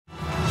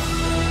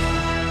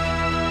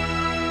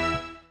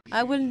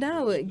I will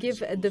now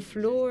give the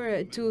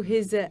floor to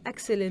His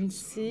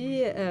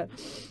Excellency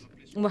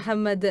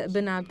Mohamed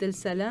bin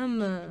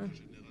Abdelsalam.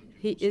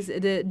 He is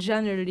the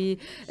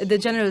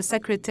General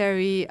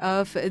Secretary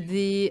of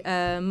the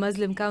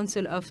Muslim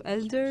Council of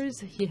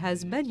Elders. He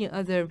has many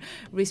other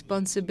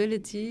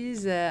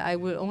responsibilities. I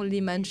will only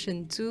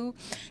mention two.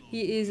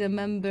 He is a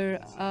member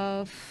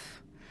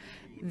of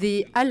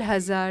the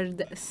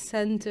Al-Hazard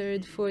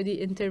Center for the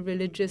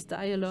Interreligious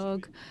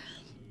Dialogue.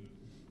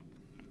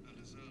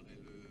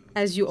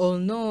 As you all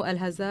know,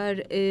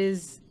 Al-Hazard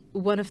is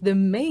one of the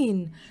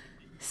main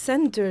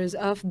centers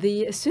of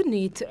the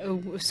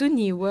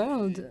Sunni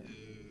world.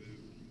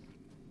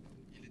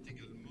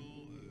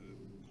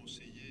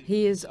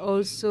 He is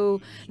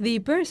also the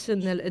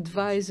personal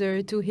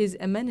advisor to His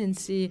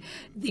Eminency,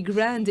 the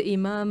Grand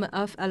Imam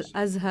of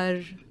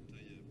Al-Azhar,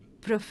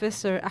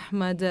 Professor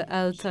Ahmad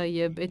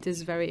Al-Tayyib. It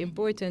is very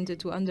important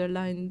to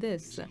underline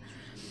this.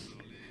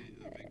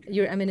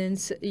 Your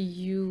Eminence,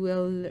 you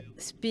will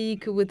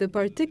speak with a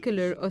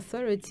particular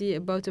authority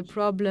about a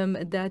problem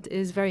that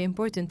is very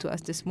important to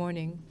us this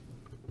morning.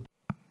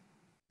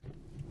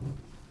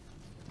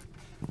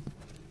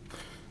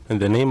 In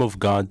the name of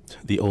God,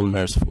 the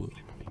All-Merciful.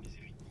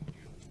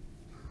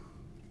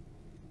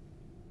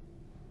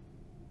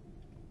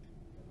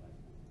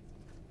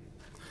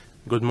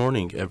 Good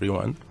morning,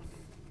 everyone.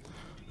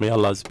 May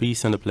Allah's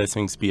peace and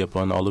blessings be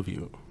upon all of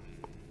you.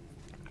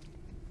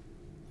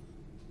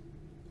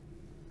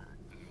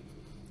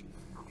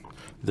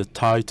 The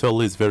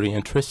title is very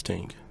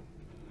interesting.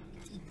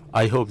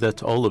 I hope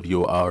that all of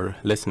you are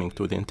listening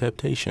to the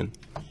interpretation.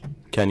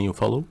 Can you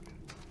follow?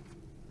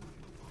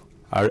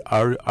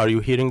 Are you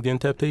hearing the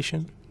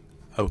interpretation?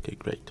 Okay,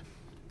 great.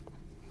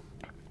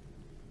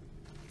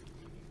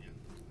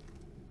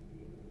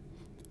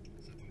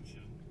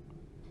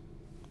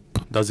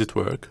 Does it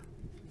work?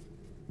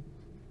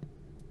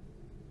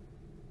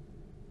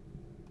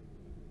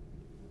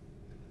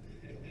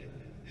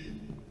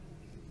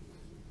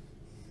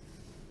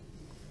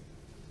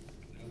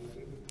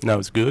 Now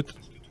it's good.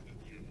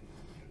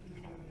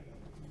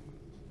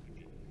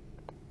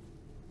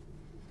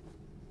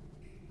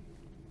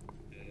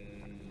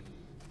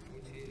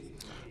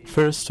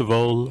 First of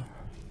all,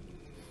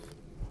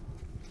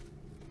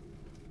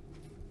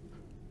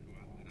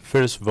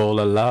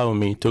 allow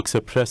me to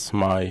express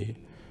my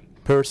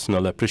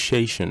personal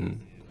appreciation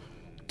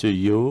to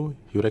you,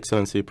 Your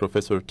Excellency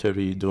Professor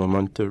Terry de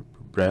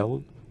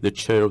Montbrel, the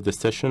chair of the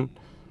session,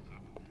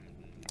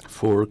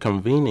 for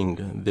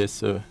convening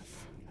this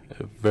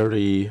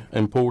very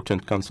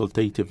important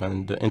consultative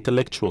and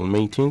intellectual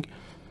meeting,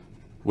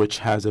 which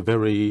has a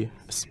very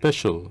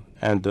special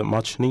and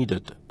much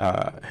needed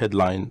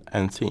headline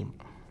and theme.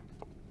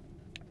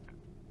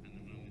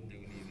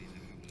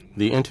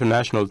 The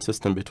international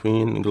system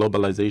between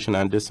globalization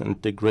and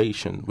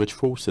disintegration, which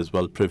forces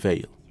will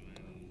prevail?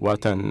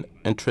 What an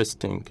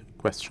interesting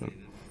question.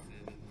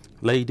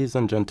 Ladies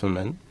and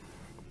gentlemen,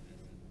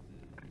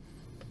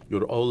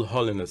 Your All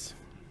Holiness,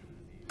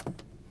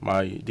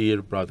 my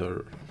dear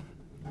brother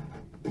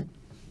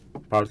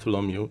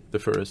Bartholomew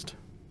I,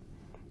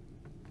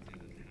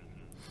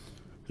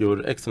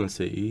 Your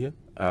Excellency,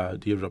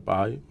 dear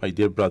Rabbi, my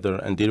dear brother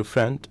and dear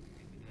friend,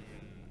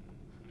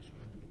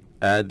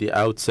 at the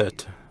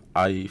outset,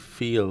 I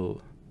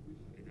feel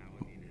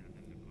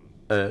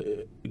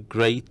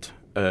great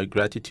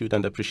gratitude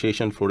and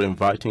appreciation for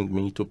inviting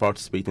me to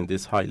participate in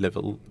this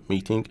high-level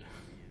meeting.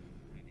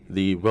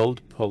 The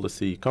World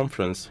Policy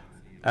Conference,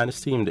 an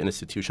esteemed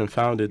institution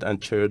founded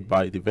and chaired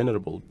by the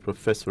Venerable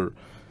Professor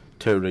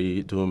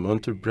Terry de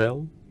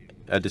Montbrel,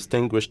 a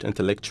distinguished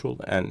intellectual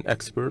and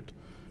expert,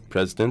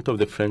 President of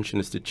the French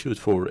Institute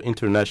for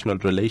International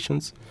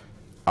Relations,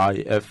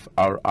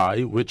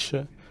 IFRI, which,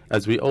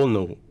 as we all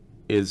know,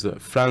 is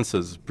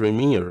France's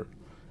premier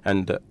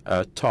and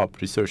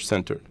top research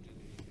center.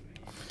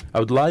 I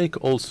would like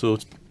also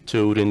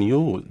to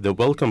renew the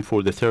welcome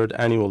for the third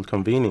annual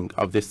convening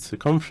of this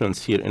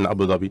conference here in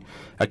Abu Dhabi,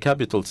 a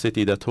capital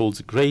city that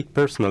holds great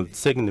personal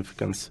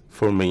significance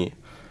for me.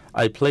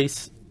 A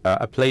place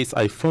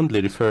I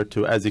fondly refer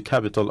to as the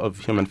capital of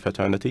human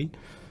fraternity.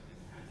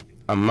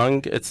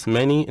 Among its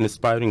many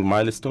inspiring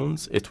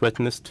milestones, it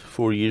witnessed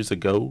 4 years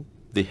ago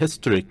the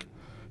historic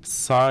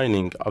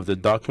signing of the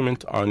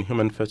document on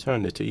human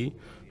fraternity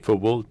for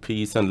world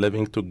peace and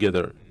living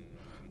together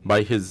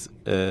by His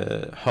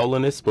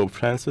Holiness Pope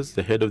Francis,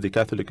 the head of the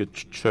Catholic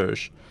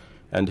Church,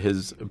 and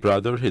his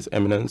brother, His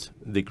Eminence,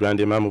 the Grand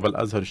Imam of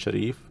Al-Azhar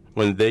Sharif,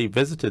 when they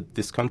visited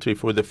this country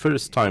for the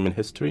first time in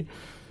history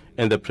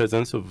in the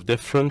presence of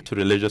different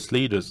religious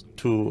leaders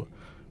to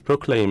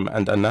proclaim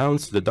and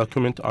announce the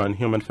document on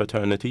human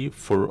fraternity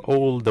for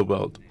all the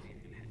world.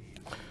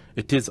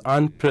 It is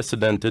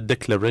unprecedented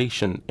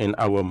declaration in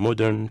our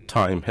modern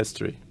time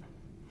history.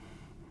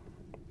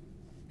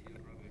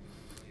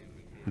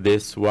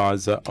 This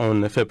was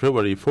on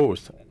February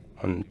 4th,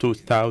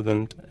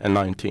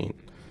 2019,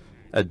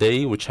 a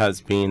day which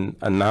has been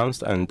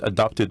announced and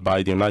adopted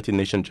by the United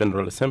Nations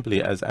General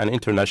Assembly as an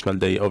International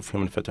Day of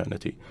Human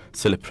Fraternity,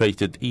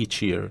 celebrated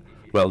each year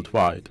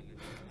worldwide.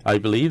 I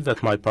believe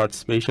that my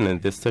participation in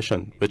this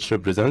session, which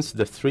represents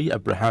the three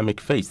Abrahamic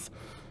faiths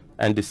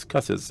and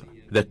discusses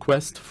the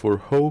quest for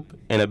hope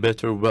in a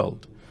better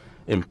world,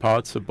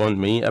 imparts upon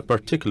me a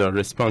particular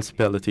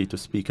responsibility to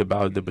speak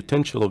about the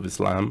potential of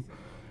Islam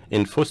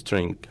in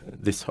fostering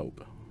this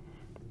hope.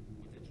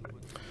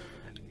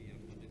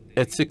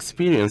 Its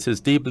experience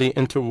is deeply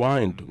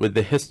intertwined with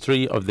the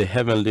history of the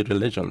heavenly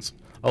religions,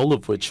 all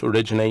of which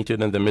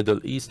originated in the Middle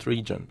East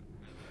region,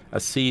 a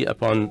sea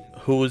upon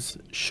whose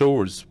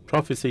shores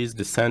prophecies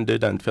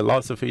descended and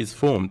philosophies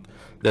formed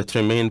that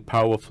remain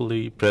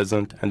powerfully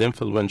present and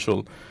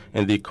influential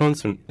in the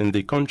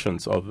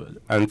conscience of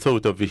and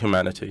thought of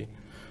humanity.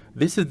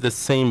 This is the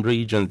same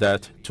region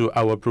that, to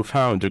our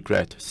profound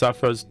regret,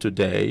 suffers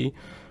today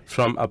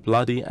from a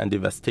bloody and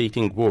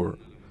devastating war,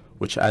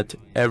 which at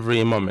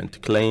every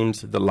moment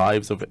claims the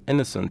lives of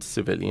innocent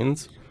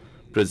civilians,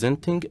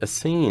 presenting a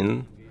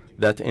scene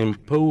that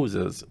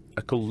imposes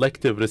a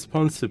collective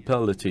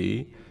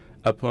responsibility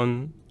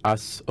upon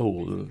us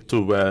all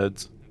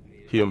towards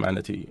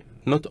humanity,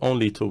 not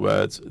only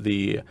towards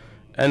the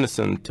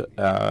innocent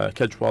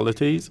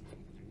casualties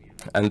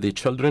and the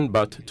children,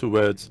 but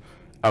towards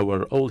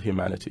our all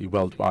humanity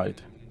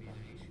worldwide.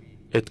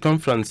 It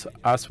confronts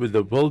us with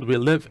the world we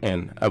live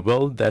in, a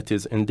world that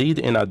is indeed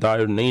in a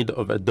dire need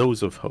of a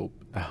dose of hope,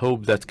 a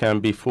hope that can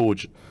be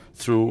forged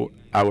through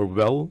our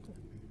will,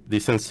 the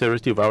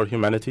sincerity of our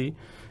humanity,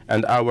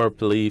 and our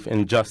belief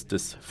in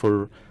justice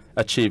for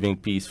achieving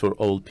peace for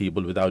all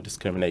people without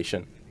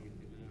discrimination.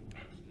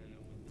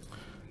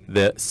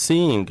 The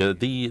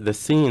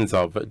scenes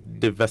of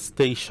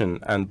devastation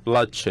and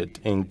bloodshed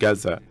in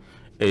Gaza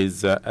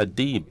is a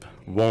deep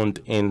wound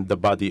in the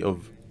body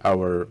of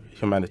our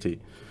humanity.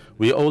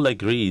 We all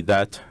agree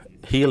that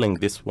healing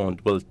this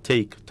wound will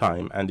take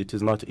time, and it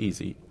is not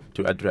easy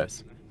to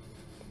address.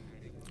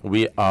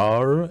 We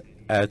are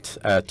at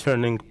a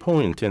turning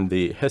point in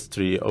the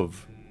history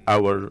of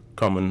our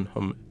common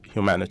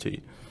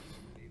humanity.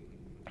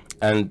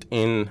 And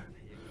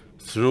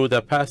through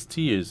the past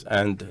years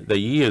and the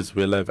years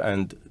we live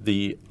and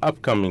the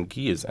upcoming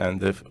years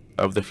and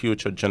of the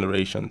future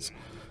generations,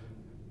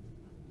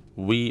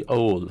 we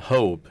all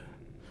hope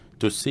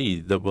to see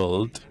the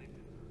world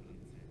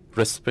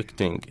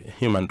respecting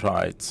human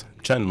rights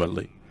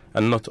genuinely,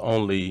 and not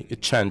only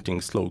chanting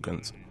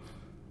slogans,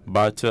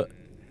 but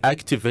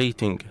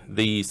activating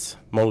these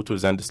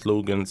mottos and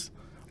slogans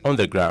on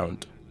the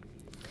ground.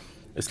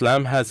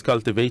 Islam has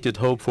cultivated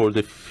hope for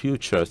the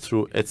future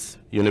through its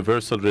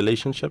universal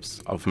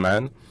relationships of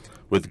man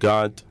with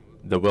God,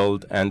 the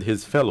world, and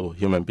his fellow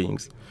human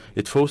beings.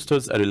 It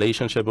fosters a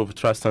relationship of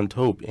trust and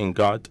hope in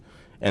God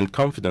and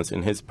confidence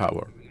in his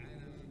power.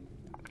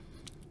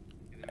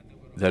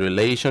 The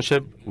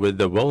relationship with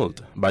the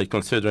world, by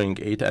considering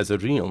it as a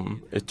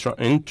realm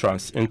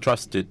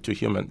entrusted to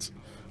humans,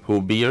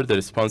 who bear the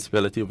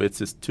responsibility of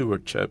its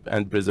stewardship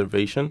and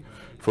preservation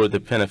for the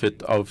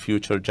benefit of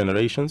future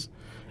generations,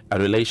 a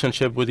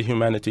relationship with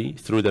humanity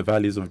through the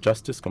values of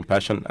justice,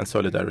 compassion, and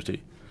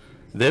solidarity.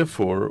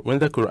 Therefore, when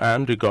the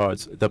Quran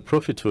regards the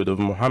prophethood of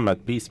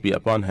Muhammad, peace be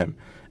upon him,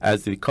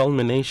 as the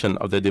culmination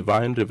of the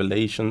divine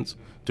revelations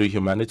to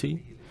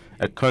humanity,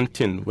 a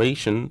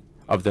continuation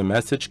of the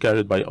message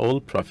carried by all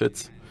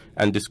prophets,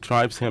 and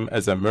describes him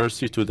as a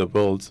mercy to the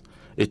worlds,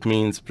 it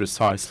means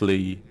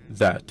precisely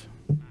that.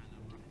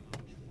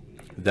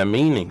 The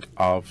meaning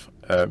of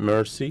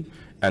mercy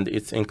and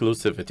its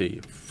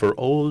inclusivity for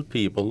all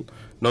people,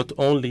 not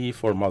only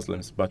for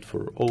Muslims, but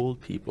for all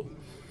people.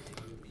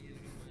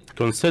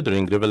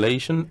 Considering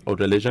revelation or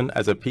religion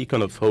as a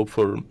beacon of hope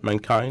for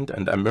mankind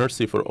and a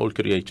mercy for all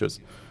creatures,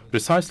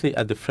 precisely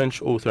as the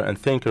French author and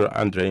thinker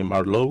André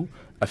Malraux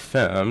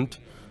affirmed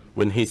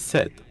when he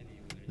said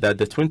that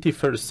the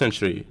 21st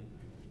century,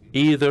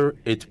 either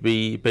it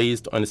be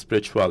based on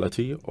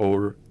spirituality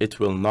or it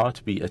will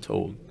not be at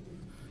all.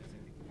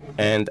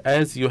 And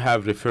as you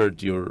have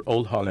referred, Your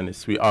All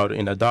Holiness, we are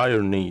in a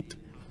dire need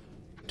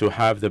to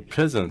have the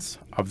presence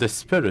of the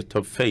spirit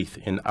of faith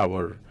in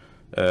our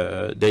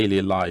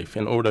daily life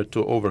in order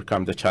to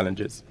overcome the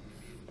challenges.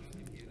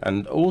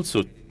 And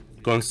also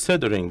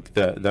considering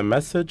the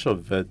message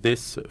of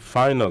this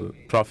final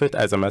prophet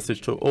as a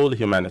message to all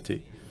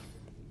humanity,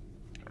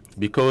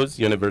 because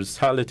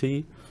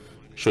universality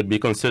should be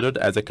considered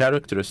as a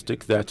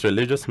characteristic that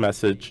religious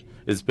message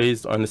is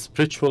based on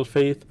spiritual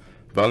faith,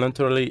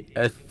 voluntarily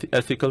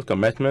ethical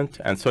commitment,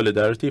 and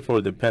solidarity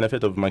for the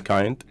benefit of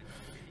mankind.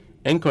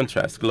 In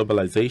contrast,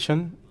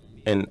 globalization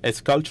in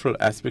its cultural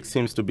aspect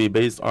seems to be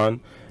based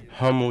on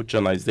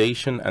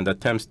homogenization and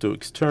attempts to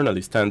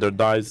externally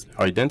standardize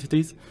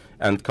identities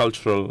and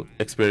cultural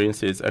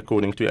experiences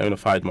according to a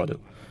unified model.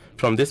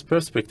 From this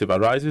perspective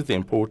arises the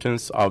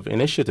importance of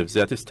initiatives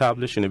that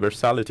establish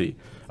universality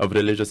of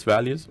religious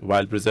values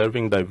while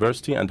preserving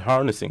diversity and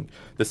harnessing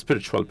the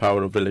spiritual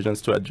power of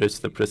religions to address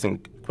the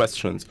pressing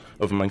questions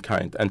of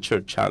mankind and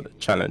church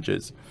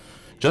challenges.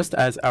 Just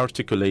as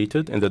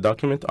articulated in the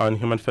document on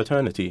human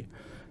fraternity,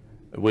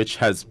 which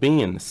has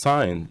been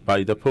signed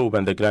by the Pope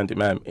and the Grand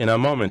Imam in a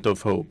moment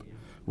of hope,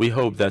 we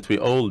hope that we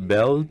all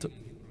build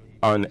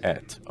on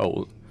it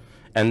all.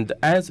 And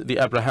as the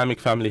Abrahamic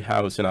Family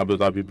House in Abu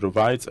Dhabi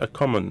provides a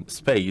common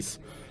space,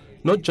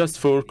 not just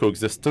for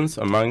coexistence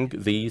among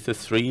these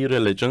three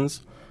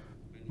religions,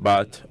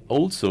 but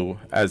also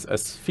as a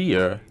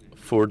sphere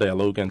for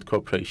dialogue and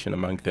cooperation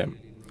among them.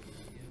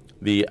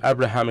 The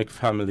Abrahamic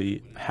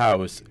Family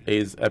House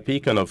is a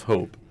beacon of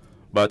hope,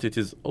 but it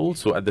is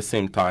also at the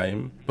same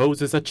time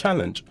poses a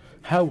challenge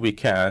how we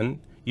can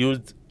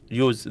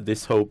use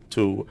this hope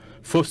to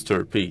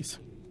foster peace.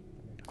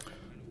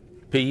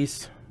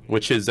 Peace,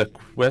 which is a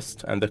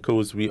quest and a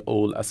cause we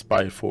all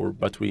aspire for,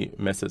 but we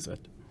misses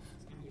it.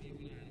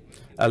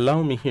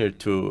 Allow me here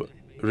to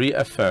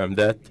reaffirm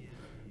that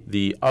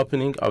the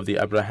opening of the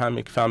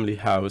Abrahamic Family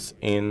House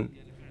in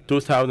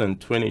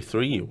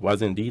 2023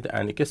 was indeed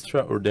an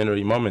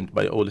extraordinary moment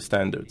by all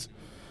standards,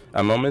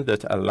 a moment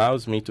that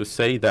allows me to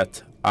say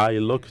that I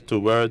look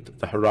toward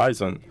the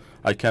horizon.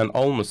 I can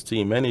almost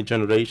see many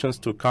generations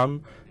to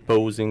come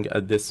posing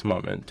at this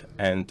moment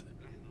and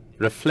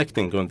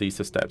reflecting on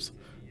these steps.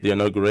 The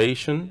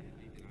inauguration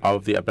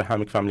of the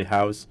Abrahamic Family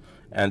House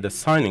and the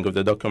signing of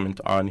the document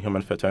on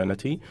human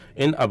fraternity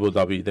in Abu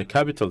Dhabi, the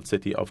capital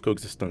city of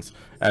coexistence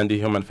and the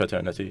human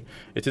fraternity.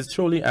 It is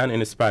truly an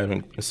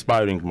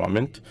inspiring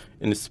moment,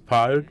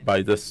 inspired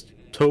by the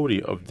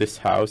story of this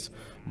house,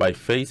 by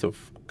faith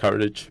of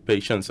courage,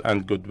 patience,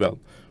 and goodwill.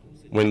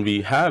 When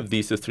we have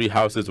these three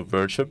houses of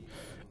worship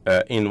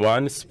in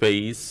one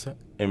space,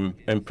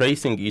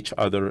 embracing each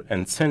other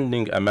and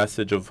sending a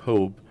message of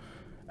hope,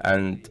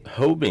 and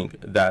hoping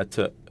that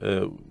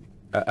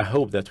a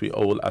hope that we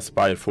all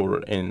aspire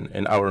for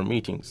in our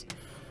meetings.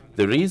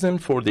 The reason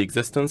for the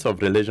existence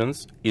of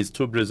religions is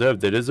to preserve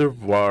the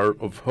reservoir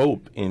of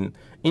hope in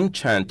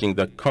enchanting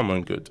the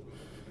common good.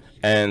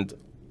 And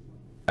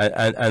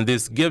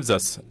this gives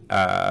us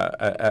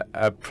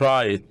a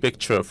bright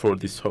picture for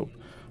this hope.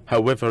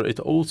 However, it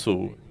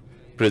also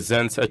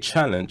presents a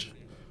challenge,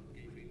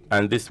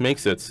 and this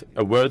makes it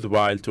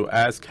worthwhile to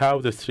ask how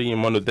the three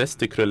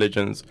monotheistic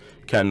religions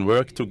can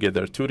work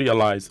together to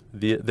realize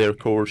their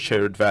core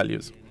shared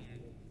values.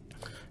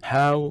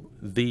 How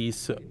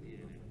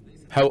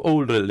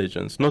all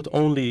religions, not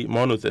only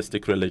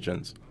monotheistic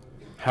religions,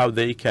 how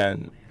they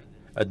can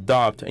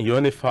adopt a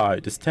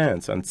unified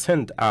stance and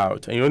send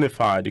out a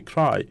unified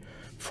cry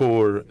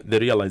for the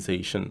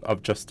realization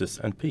of justice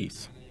and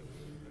peace.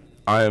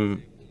 I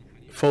am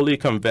fully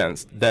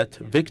convinced that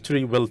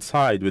victory will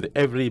side with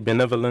every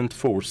benevolent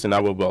force in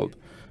our world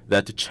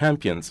that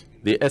champions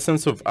the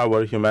essence of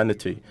our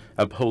humanity,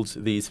 upholds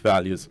these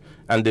values,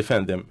 and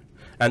defend them.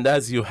 And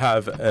as you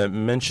have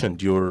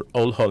mentioned, Your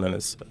All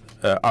Holiness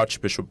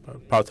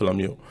Archbishop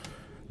Bartholomew,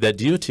 the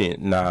duty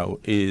now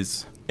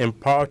is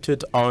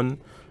imparted on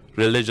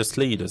religious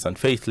leaders and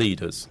faith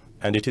leaders,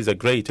 and it is a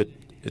great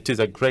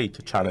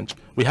challenge.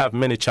 We have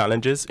many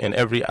challenges in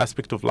every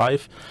aspect of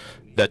life.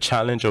 The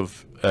challenge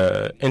of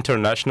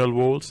international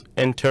wars,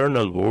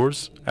 internal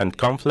wars, and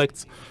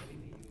conflicts.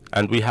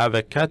 And we have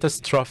a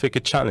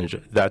catastrophic challenge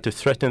that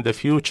threatens the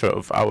future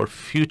of our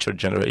future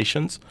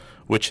generations,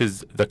 which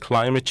is the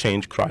climate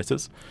change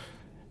crisis.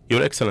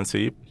 Your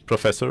Excellency,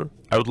 Professor,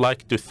 I would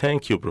like to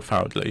thank you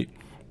profoundly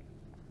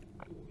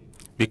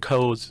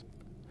because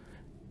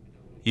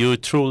you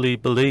truly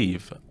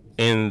believe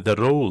in the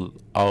role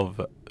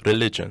of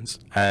religions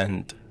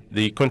and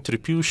the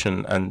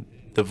contribution and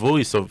the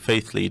voice of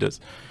faith leaders.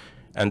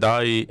 And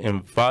I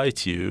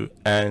invite you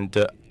and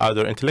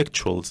other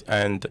intellectuals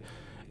and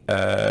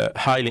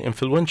highly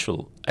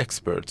influential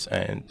experts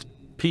and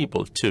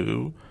people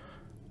to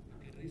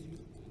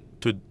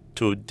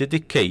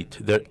dedicate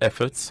their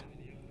efforts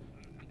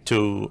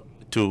to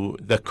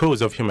the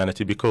cause of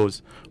humanity,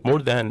 because more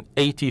than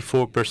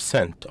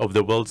 84% of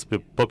the world's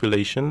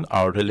population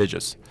are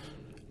religious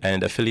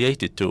and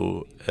affiliated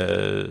to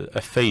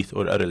a faith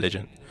or a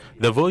religion.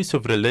 The voice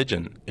of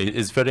religion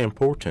is very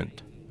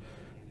important.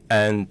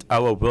 And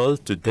our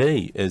world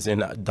today is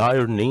in a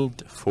dire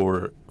need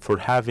for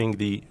having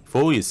the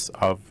voice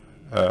of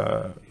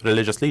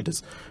religious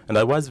leaders. And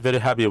I was very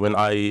happy when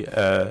I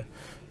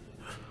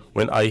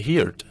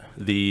heard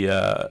the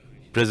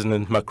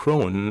President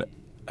Macron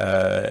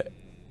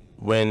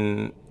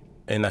when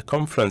in a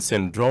conference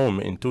in Rome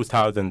in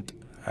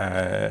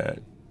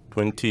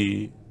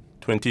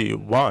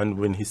 2021,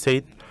 when he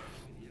said,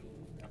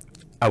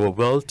 "Our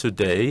world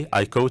today,"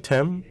 I quote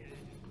him,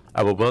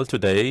 "Our world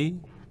today,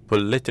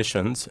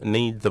 politicians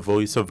need the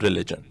voice of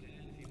religion,"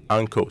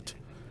 unquote.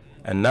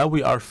 And now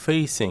we are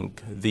facing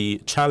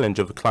the challenge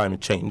of climate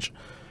change,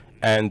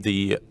 and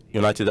the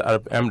United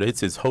Arab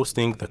Emirates is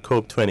hosting the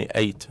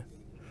COP28.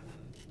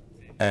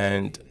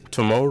 And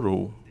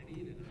tomorrow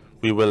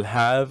we will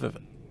have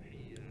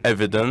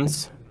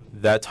evidence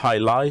that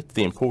highlight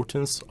the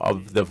importance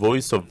of the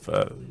voice of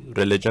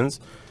religions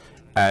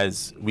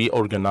as we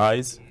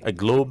organize a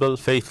global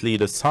faith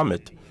leaders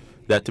summit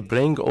that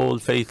bring all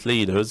faith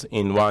leaders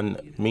in one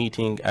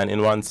meeting and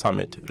in one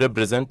summit,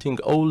 representing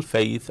all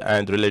faith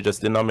and religious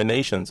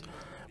denominations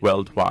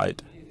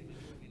worldwide.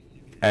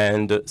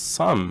 And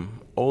some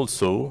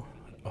also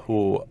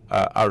who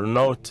are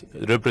not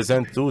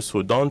represent those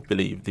who don't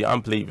believe, the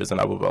unbelievers in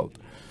our world.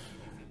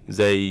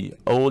 They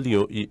all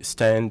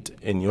stand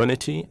in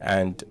unity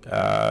and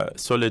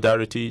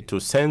solidarity to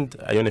send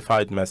a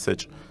unified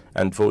message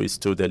and voice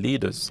to the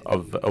leaders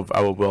of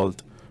our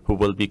world who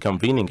will be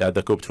convening at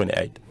the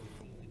COP28.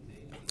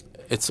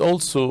 It's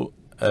also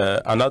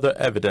another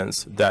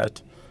evidence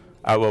that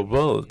our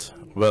world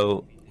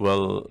will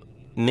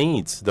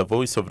needs the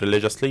voice of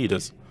religious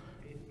leaders,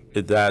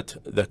 that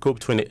the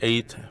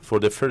COP28 for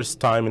the first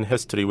time in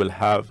history will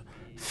have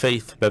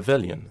faith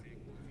pavilion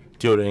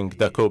during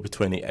the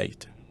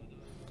COP28.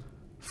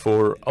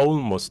 For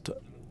almost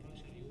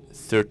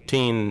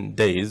 13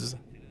 days,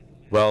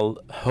 will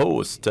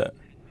host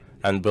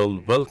and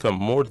will welcome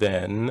more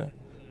than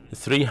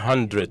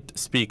 300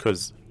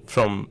 speakers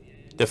from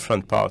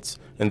different parts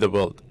in the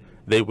world.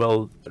 They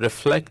will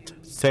reflect,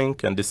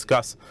 think, and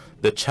discuss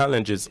the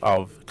challenges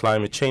of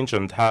climate change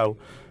and how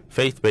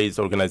faith-based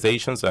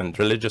organizations and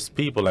religious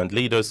people and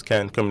leaders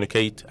can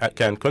communicate,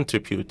 can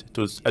contribute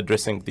to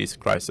addressing these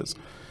crises.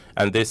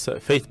 And this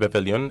Faith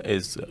Pavilion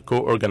is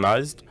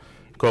co-organized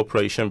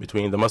cooperation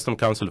between the Muslim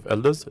Council of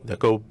Elders, the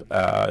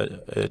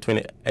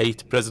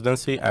COP28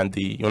 presidency, and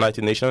the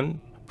United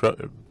Nations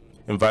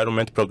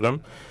Environment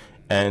Program.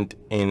 And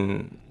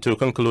to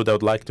conclude, I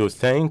would like to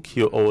thank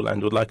you all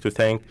and would like to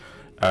thank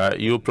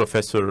you,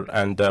 Professor,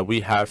 and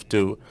we have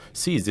to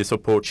seize this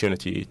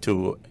opportunity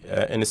to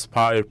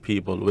inspire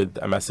people with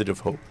a message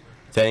of hope.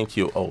 Thank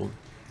you all.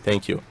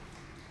 Thank you.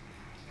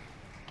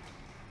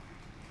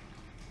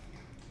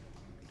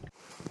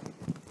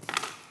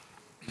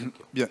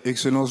 Bien,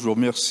 Excellence, je vous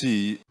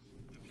remercie.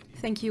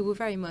 Thank you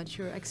very much,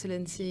 Your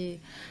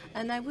Excellency.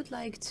 And I would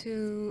like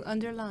to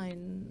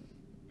underline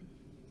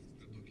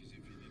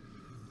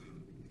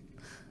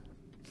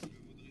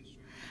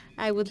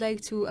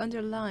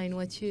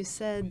what you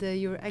said,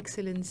 Your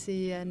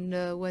Excellency, and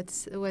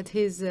what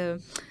His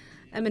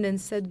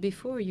Eminence said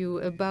before you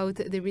about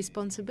the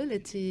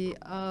responsibility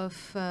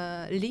of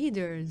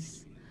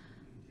leaders,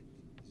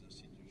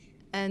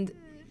 and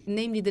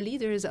namely the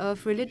leaders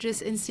of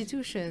religious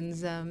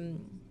institutions.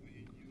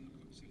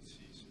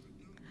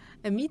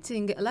 A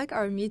meeting like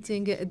our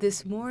meeting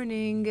this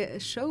morning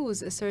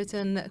shows a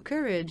certain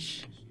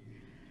courage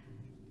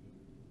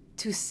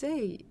to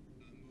say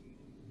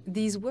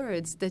these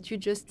words that you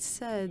just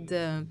said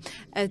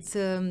at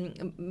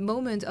a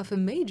moment of a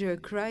major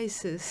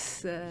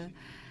crisis.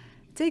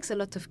 Takes a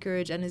lot of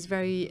courage and is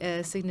very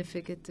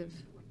significant.